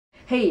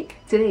Hey,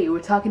 today we're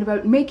talking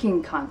about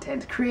making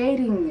content,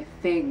 creating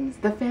things,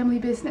 the family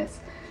business.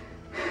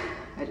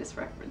 I just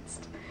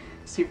referenced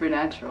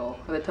Supernatural.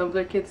 Are the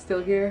Tumblr kids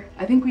still here?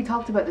 I think we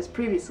talked about this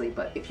previously,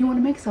 but if you want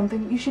to make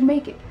something, you should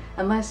make it.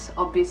 Unless,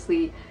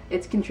 obviously,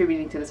 it's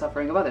contributing to the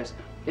suffering of others.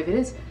 If it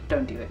is,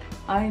 don't do it.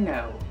 I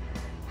know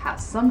how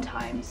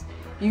sometimes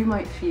you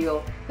might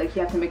feel like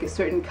you have to make a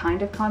certain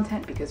kind of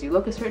content because you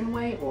look a certain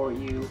way or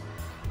you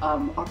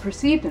are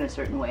perceived in a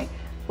certain way.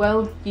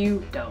 Well,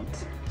 you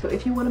don't. So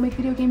if you want to make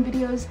video game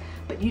videos,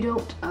 but you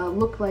don't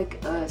look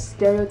like a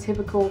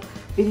stereotypical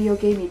video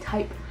gamey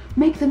type,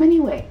 make them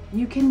anyway.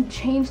 You can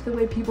change the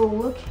way people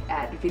look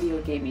at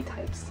video gamey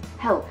types.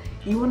 Hell,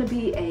 you want to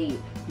be a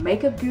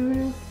makeup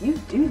guru? You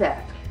do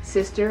that.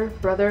 Sister,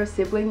 brother,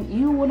 sibling,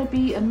 you want to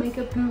be a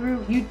makeup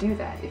guru? You do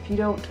that. If you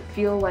don't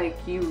feel like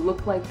you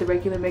look like the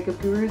regular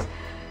makeup gurus,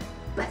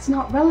 that's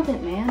not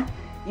relevant, man.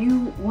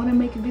 You want to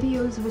make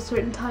videos of a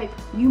certain type,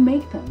 you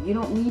make them. You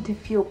don't need to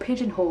feel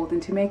pigeonholed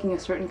into making a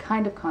certain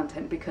kind of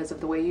content because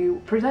of the way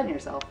you present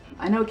yourself.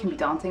 I know it can be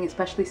daunting,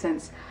 especially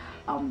since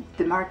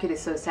the market is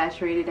so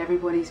saturated.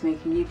 Everybody's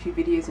making YouTube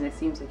videos and it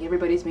seems like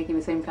everybody's making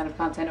the same kind of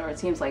content, or it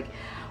seems like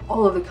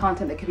all of the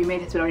content that could be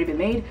made has already been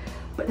made.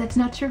 But that's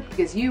not true,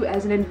 because you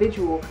as an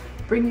individual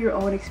bring your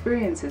own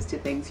experiences to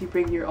things. You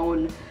bring your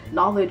own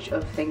knowledge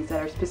of things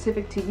that are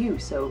specific to you.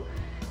 So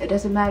it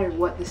doesn't matter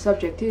what the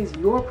subject is,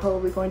 you're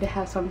probably going to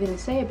have something to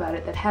say about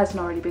it that hasn't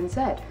already been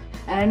said.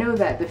 And I know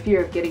that the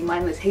fear of getting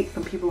mindless hate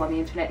from people on the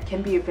internet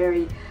can be a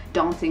very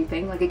daunting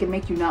thing. Like, it can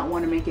make you not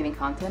want to make any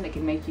content. It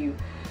can make you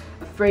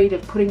afraid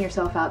of putting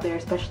yourself out there,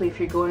 especially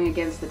if you're going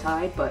against the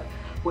tide. But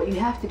what you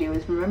have to do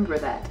is remember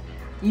that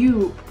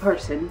you,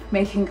 person,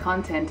 making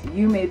content,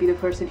 you may be the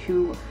person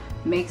who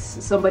makes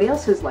somebody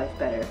else's life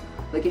better.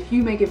 Like, if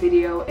you make a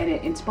video and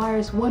it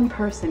inspires one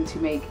person to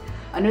make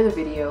another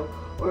video,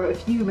 or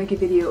if you make a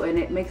video and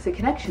it makes a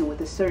connection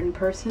with a certain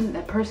person,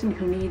 that person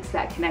who needs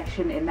that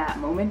connection in that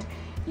moment,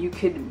 you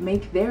could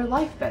make their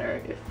life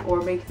better,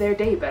 or make their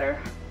day better.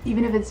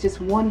 Even if it's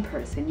just one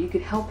person, you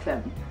could help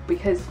them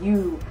because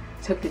you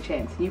took the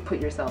chance, you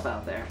put yourself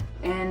out there.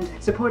 And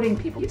supporting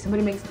people. If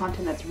somebody makes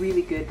content that's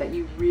really good, that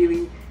you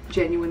really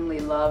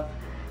genuinely love,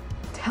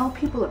 tell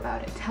people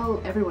about it,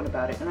 tell everyone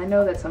about it. And I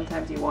know that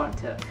sometimes you want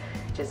to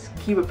just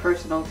keep it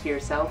personal to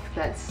yourself.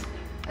 That's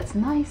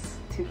nice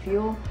to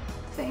feel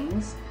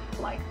things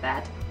like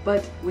that,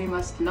 but we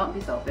must not be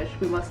selfish.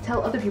 We must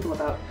tell other people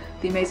about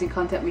the amazing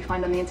content we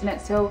find on the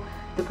internet, so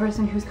the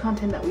person whose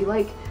content that we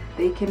like,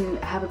 they can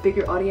have a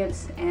bigger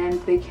audience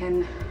and they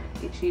can,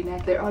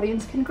 their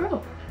audience can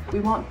grow.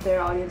 We want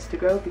their audience to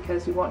grow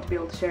because we want to be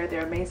able to share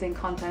their amazing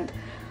content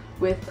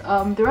with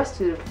the rest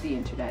of the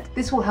internet.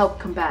 This will help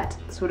combat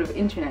sort of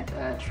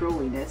internet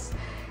trolliness,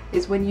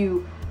 is when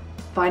you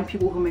find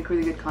people who make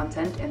really good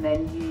content and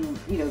then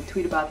you know,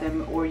 tweet about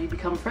them, or you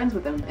become friends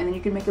with them, and then you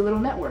can make a little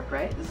network,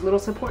 right? There's a little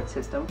support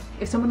system.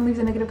 If someone leaves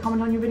a negative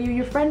comment on your video,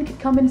 your friend could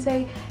come and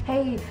say,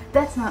 hey,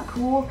 that's not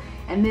cool,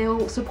 and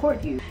they'll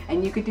support you.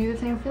 And you could do the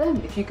same for them.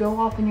 If you go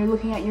off and you're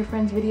looking at your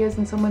friend's videos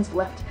and someone's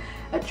left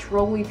a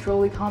trolly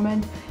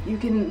comment, you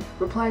can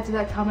reply to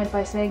that comment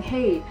by saying,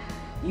 hey,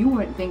 you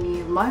weren't thinking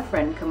of my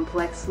friend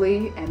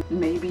complexly, and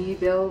maybe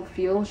they'll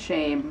feel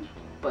shame,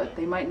 but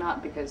they might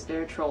not because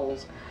they're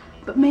trolls.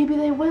 But maybe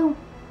they will.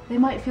 They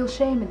might feel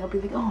shame and they'll be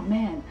like, oh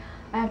man,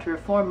 I have to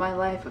reform my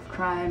life of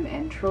crime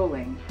and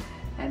trolling.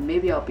 And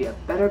maybe I'll be a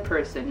better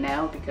person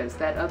now because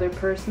that other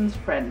person's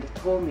friend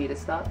told me to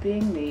stop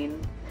being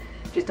mean.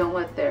 Just don't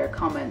let their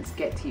comments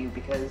get to you,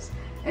 because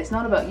it's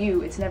not about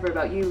you, it's never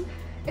about you,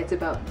 it's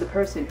about the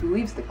person who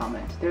leaves the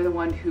comment. They're the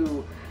one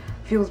who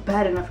feels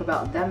bad enough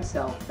about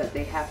themselves that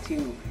they have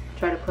to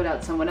try to put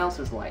out someone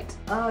else's light.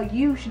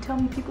 You should tell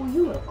me people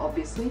you love,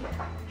 obviously.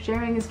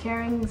 Sharing is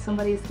caring.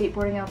 Somebody is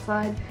skateboarding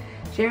outside.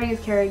 Sharing is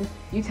caring.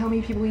 You tell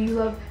me people you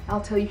love,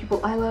 I'll tell you people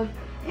I love,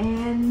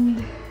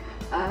 and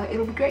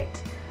it'll be great.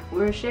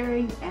 We're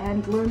sharing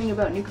and learning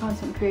about new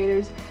content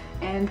creators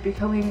and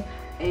becoming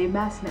a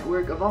mass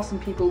network of awesome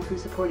people who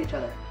support each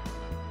other.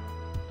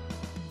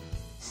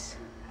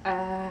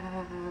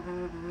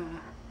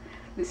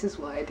 This is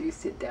why I do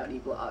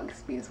sit-downy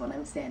vlogs, because when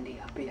I'm standing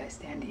uppy, I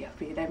standy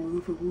uppy, and I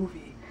move a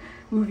woovie.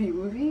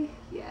 Woovie?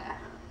 Yeah.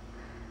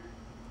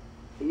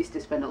 I used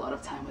to spend a lot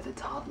of time with a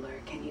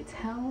toddler, can you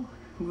tell?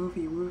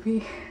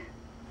 Woovie.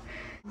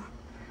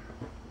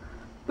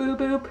 Boop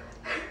boop.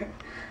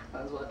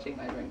 I was watching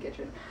my own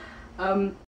kitchen.